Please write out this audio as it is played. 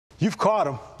You've caught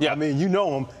him. Yeah. I mean, you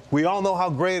know him. We all know how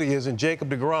great he is in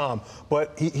Jacob deGrom,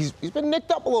 but he's been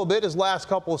nicked up a little bit his last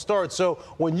couple of starts. So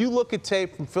when you look at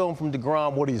tape from film from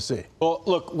deGrom, what do you see? Well,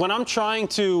 look, when I'm trying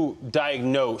to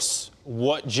diagnose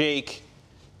what Jake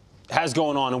has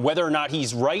going on and whether or not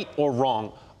he's right or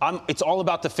wrong, it's all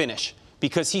about the finish.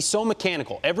 Because he's so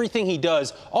mechanical. Everything he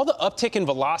does, all the uptick in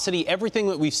velocity, everything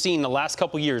that we've seen the last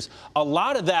couple years, a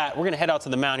lot of that, we're going to head out to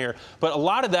the mound here, but a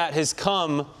lot of that has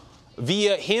come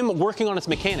via him working on his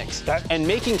mechanics and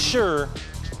making sure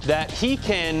that he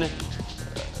can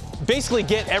basically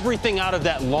get everything out of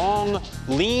that long,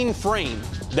 lean frame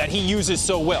that he uses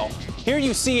so well. Here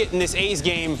you see it in this A's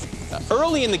game.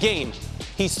 Early in the game,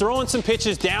 he's throwing some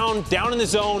pitches down in the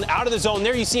zone, out of the zone.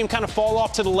 There you see him kind of fall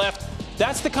off to the left.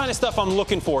 That's the kind of stuff I'm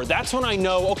looking for. That's when I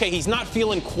know, okay, he's not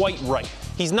feeling quite right.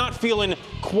 He's not feeling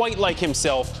quite like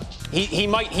himself. He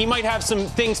might have some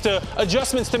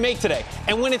adjustments to make today.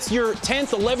 And when it's your 10th,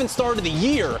 11th start of the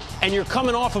year, and you're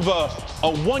coming off of a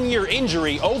 1-year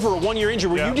injury, over a 1-year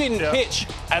injury, where you didn't pitch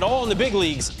at all in the big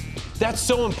leagues, that's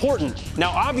so important. Now,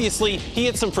 obviously, he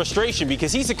had some frustration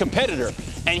because he's a competitor,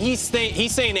 and he's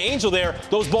saying to Angel there,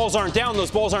 those balls aren't down, those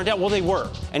balls aren't down. Well, they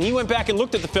were. And he went back and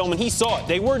looked at the film, and he saw it.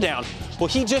 They were down. Well,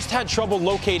 he just had trouble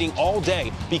locating all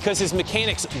day because his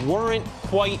mechanics weren't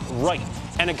quite right.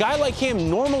 And a guy like him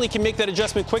normally can make that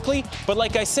adjustment quickly, but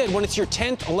like I said, when it's your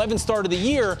 10th, 11th start of the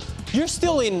year, you're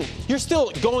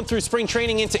still going through spring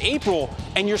training into April,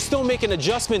 and you're still making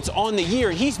adjustments on the year.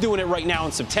 He's doing it right now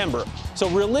in September. So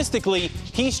realistically,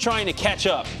 he's trying to catch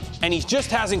up, and he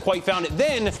just hasn't quite found it.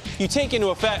 Then you take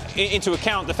into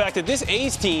account the fact that this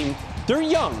A's team, they're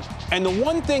young. And the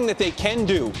one thing that they can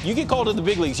do, you get called to the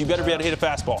big leagues, you better be able to hit a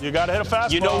fastball. You got to hit a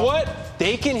fastball. You know what?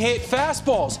 They can hit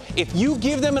fastballs. If you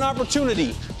give them an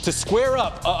opportunity to square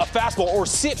up a fastball or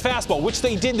sit fastball, which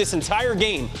they did this entire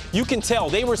game, you can tell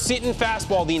they were sitting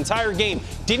fastball the entire game.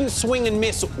 Didn't swing and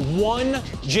miss one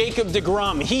Jacob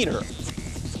deGrom heater.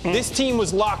 This team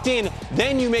was locked in.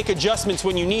 Then you make adjustments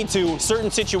when you need to. Certain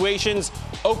situations,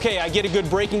 okay, I get a good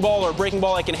breaking ball or a breaking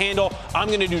ball I can handle, I'm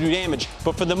going to do damage.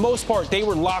 But for the most part, they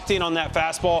were locked in on that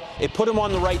fastball. It put them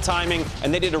on the right timing,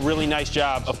 and they did a really nice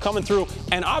job of coming through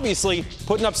and obviously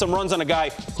putting up some runs on a guy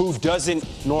who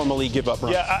doesn't normally give up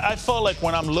runs. Yeah, I felt like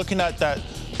when I'm looking at that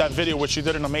video, which you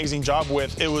did an amazing job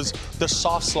with, it was the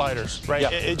soft sliders, right? Yeah.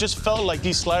 It just felt like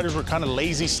these sliders were kind of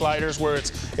lazy sliders where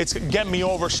it's get me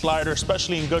over slider,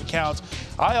 especially in good counts.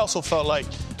 I also felt like,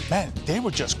 man, they were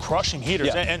just crushing heaters.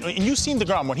 Yeah. And you've seen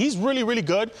deGrom, when he's really, really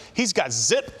good, he's got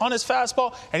zip on his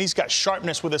fastball and he's got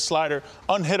sharpness with his slider,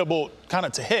 unhittable kind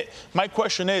of to hit. My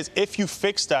question is, if you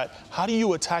fix that, how do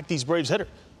you attack these Braves hitter?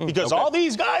 Because all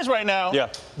these guys right now,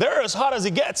 they're as hot as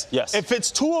it gets. Yes. If it's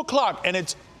 2 o'clock and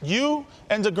it's you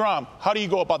and deGrom, how do you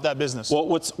go about that business? Well,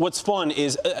 what's fun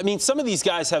is, I mean, some of these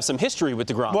guys have some history with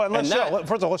deGrom. Well,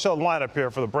 first of all, let's show the lineup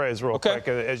here for the Braves real quick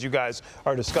as you guys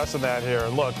are discussing that here.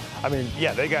 And look, I mean,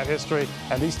 yeah, they got history,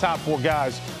 and these top 4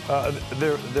 guys,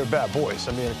 they're bad boys.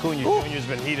 I mean, Acuna Jr.'s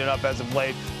been heating up as of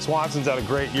late. Swanson's had a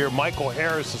great year. Michael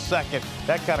Harris II.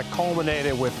 That kind of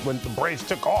culminated with when the Braves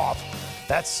took off.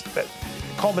 That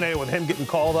culminated with him getting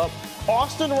called up.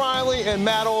 Austin Riley and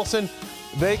Matt Olson,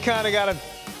 they kind of got to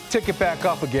tick it back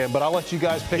up again, but I'll let you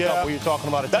guys pick up what you're talking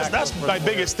about. That's my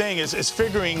biggest thing is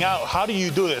figuring out how do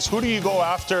you do this? Who do you go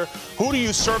after? Who do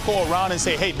you circle around and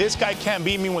say, hey, this guy can't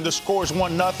beat me when the score is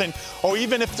 1-0, or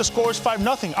even if the score is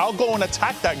 5-0, I'll go and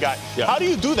attack that guy. Yeah. How do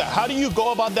you do that? How do you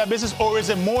go about that business, or is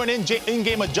it more an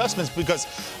in-game adjustments? Because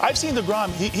I've seen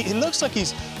deGrom, he looks like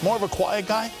he's more of a quiet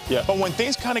guy, but when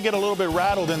things kind of get a little bit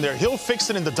rattled in there, he'll fix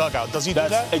it in the dugout. Does he do that?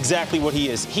 That's exactly what he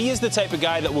is. He is the type of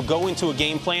guy that will go into a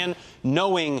game plan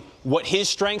knowing what his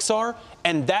strengths are,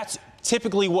 and that's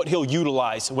typically what he'll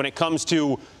utilize when it comes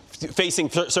to facing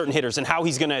certain hitters and how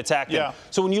he's going to attack them. Yeah.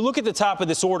 So when you look at the top of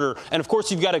this order, and of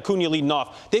course you've got Acuna leading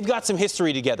off, they've got some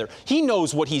history together. He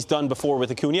knows what he's done before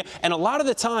with Acuna, and a lot of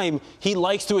the time he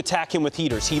likes to attack him with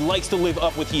heaters. He likes to live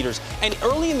up with heaters. And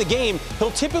early in the game,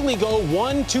 he'll typically go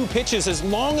 1-2 pitches as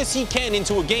long as he can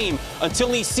into a game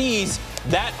until he sees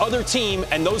that other team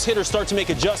and those hitters start to make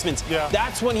adjustments. Yeah.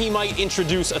 That's when he might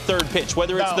introduce a third pitch,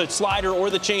 whether it's the slider or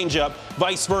the changeup,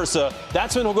 vice versa.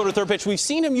 That's when he'll go to third pitch. We've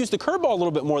seen him use the curveball a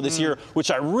little bit more this year,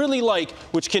 which I really like,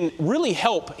 which can really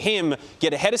help him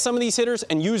get ahead of some of these hitters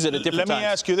and use it at different times. Let me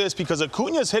ask you this, because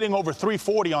Acuna's hitting over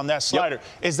 340 on that slider.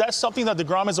 Is that something that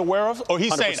deGrom is aware of? Or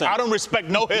he's 100%. Saying, I don't respect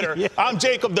no hitter. I'm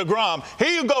Jacob deGrom. Here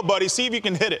you go, buddy. See if you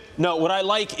can hit it. No, what I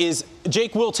like is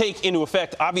Jake will take into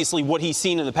effect, obviously, what he's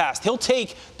seen in the past. He'll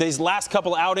take these last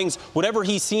couple outings, whatever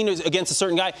he's seen against a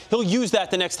certain guy, he'll use that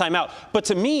the next time out. But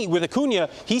to me, with Acuna,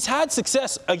 he's had success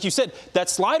success. Like you said, that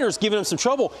slider's giving him some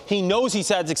trouble. He knows he's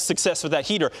had success with that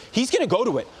heater. He's going to go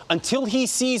to it. Until he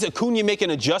sees Acuna make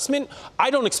an adjustment, I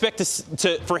don't expect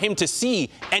for him to see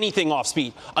anything off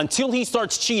speed. Until he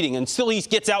starts cheating, until he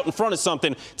gets out in front of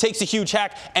something, takes a huge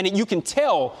hack, and you can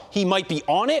tell he might be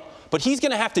on it, but he's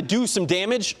going to have to do some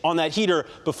damage on that heater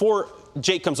before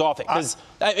Jake comes off it. Because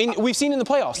we've seen in the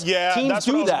playoffs. Yeah, teams that's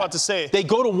do what I was that. about to say. They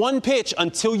go to one pitch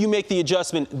until you make the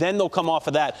adjustment, then they'll come off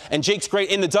of that. And Jake's great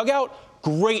in the dugout,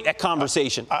 great at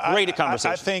conversation. Great at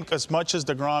conversation. I think as much as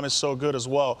deGrom is so good as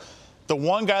well, the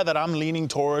one guy that I'm leaning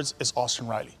towards is Austin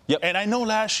Riley. Yep. And I know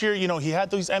last year, he had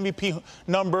those MVP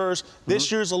numbers. This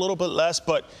year's a little bit less,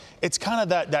 but it's kind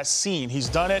of that scene. He's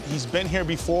done it. He's been here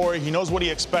before. He knows what he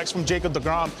expects from Jacob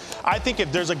deGrom. I think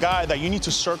if there's a guy that you need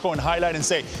to circle and highlight and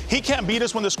say, he can't beat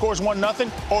us when the score's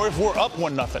 1-0, or if we're up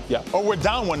 1-0, or we're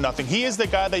down 1-0. He is the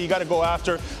guy that you got to go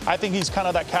after. I think he's kind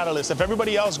of that catalyst. If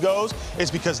everybody else goes,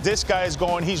 it's because this guy is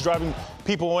going, he's driving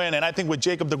people in. And I think with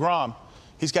Jacob deGrom,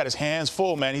 he's got his hands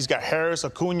full, man. He's got Harris,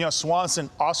 Acuna, Swanson,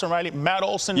 Austin Riley, Matt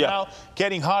Olson now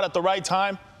getting hot at the right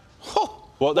time.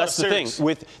 Well, that's the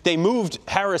thing. They moved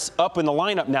Harris up in the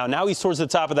lineup now. Now he's towards the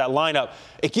top of that lineup.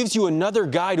 It gives you another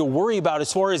guy to worry about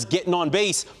as far as getting on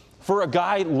base. For a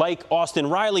guy like Austin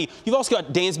Riley, you've also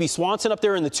got Dansby Swanson up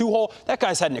there in the 2-hole. That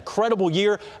guy's had an incredible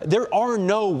year. There are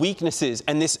no weaknesses,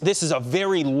 and this is a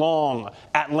very long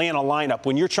Atlanta lineup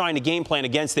when you're trying to game plan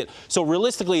against it. So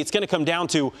realistically, it's going to come down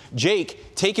to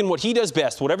Jake taking what he does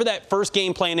best, whatever that first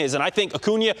game plan is. And I think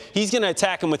Acuna, he's going to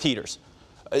attack him with heaters.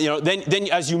 Then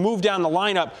as you move down the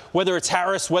lineup, whether it's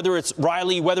Harris, whether it's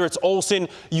Riley, whether it's Olson,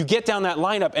 you get down that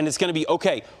lineup, and it's going to be,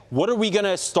 okay, what are we going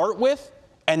to start with?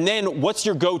 And then what's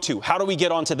your go-to? How do we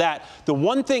get onto that? The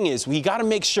one thing is we got to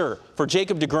make sure for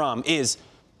Jacob deGrom is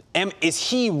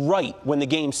he right when the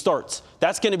game starts?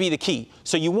 That's going to be the key.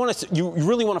 So you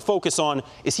really want to focus on,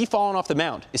 is he falling off the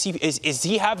mound? Is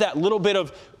he have that little bit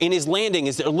of, in his landing,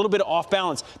 is there a little bit of off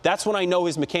balance? That's when I know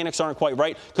his mechanics aren't quite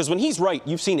right. Because when he's right,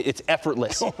 you've seen it, it's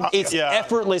effortless. It's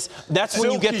effortless. That's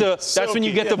when you get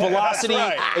the velocity.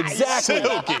 Right. Exactly.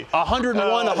 Silky.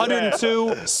 101,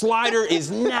 102. Slider is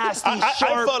nasty, sharp.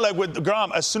 I felt like with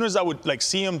deGrom, as soon as I would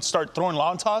see him start throwing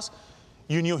long toss,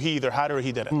 you knew he either had it or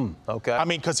he didn't. Okay. I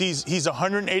mean, because he's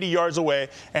 180 yards away,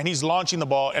 and he's launching the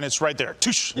ball, and it's right there.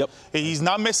 Tush. Yep. He's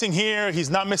not missing here. He's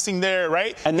not missing there,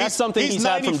 right? And that's something he's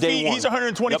had from day one. He's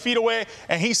 120 feet away,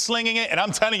 and he's slinging it. And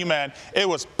I'm telling you, man, it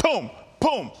was boom,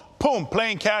 boom, boom,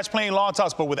 playing catch, playing long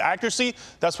toss. But with accuracy,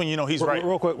 that's when you know he's right.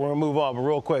 Real quick, we're going to move on, but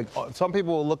real quick. Some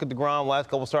people will look at deGrom last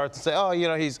couple starts and say, oh,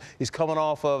 he's coming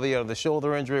off of the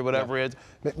shoulder injury, whatever it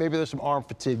is. Maybe there's some arm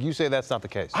fatigue. You say that's not the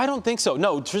case. I don't think so.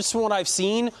 No, just from what I've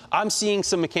seen, I'm seeing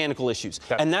some mechanical issues.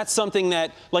 Okay. And that's something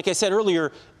that, like I said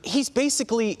earlier, he's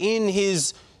basically in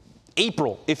his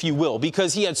April, if you will,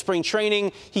 because he had spring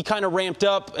training. He kind of ramped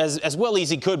up as well as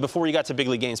he could before he got to big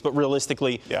league games. But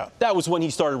realistically, that was when he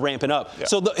started ramping up. Yeah.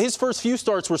 So his first few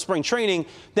starts were spring training.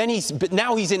 Then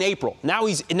now he's in April. Now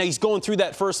he's going through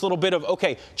that first little bit of,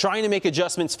 okay, trying to make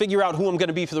adjustments, figure out who I'm going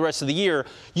to be for the rest of the year.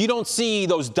 You don't see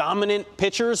those dominant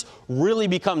pitchers really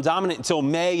become dominant until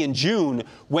May and June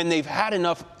when they've had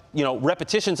enough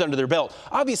repetitions under their belt.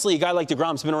 Obviously, a guy like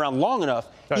deGrom's been around long enough.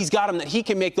 Right. He's got him that he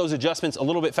can make those adjustments a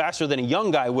little bit faster than a young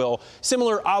guy will.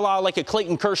 Similar a la like a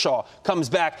Clayton Kershaw comes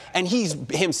back, and he's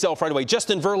himself right away.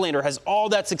 Justin Verlander has all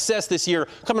that success this year,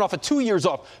 coming off of 2 years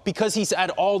off, because he's had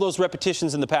all those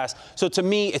repetitions in the past. So to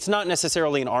me, it's not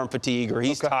necessarily an arm fatigue or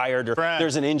he's tired or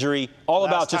there's an injury. All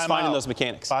about just finding those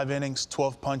mechanics. 5 innings,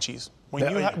 12 punchies.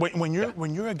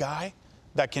 When you're a guy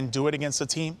that can do it against a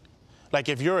team, like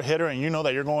if you're a hitter and you know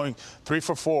that you're going 3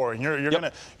 for 4 and you're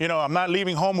gonna, I'm not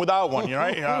leaving home without one,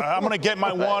 right? I'm gonna get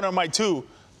my 1 or my 2.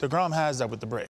 deGrom has that with the Braves.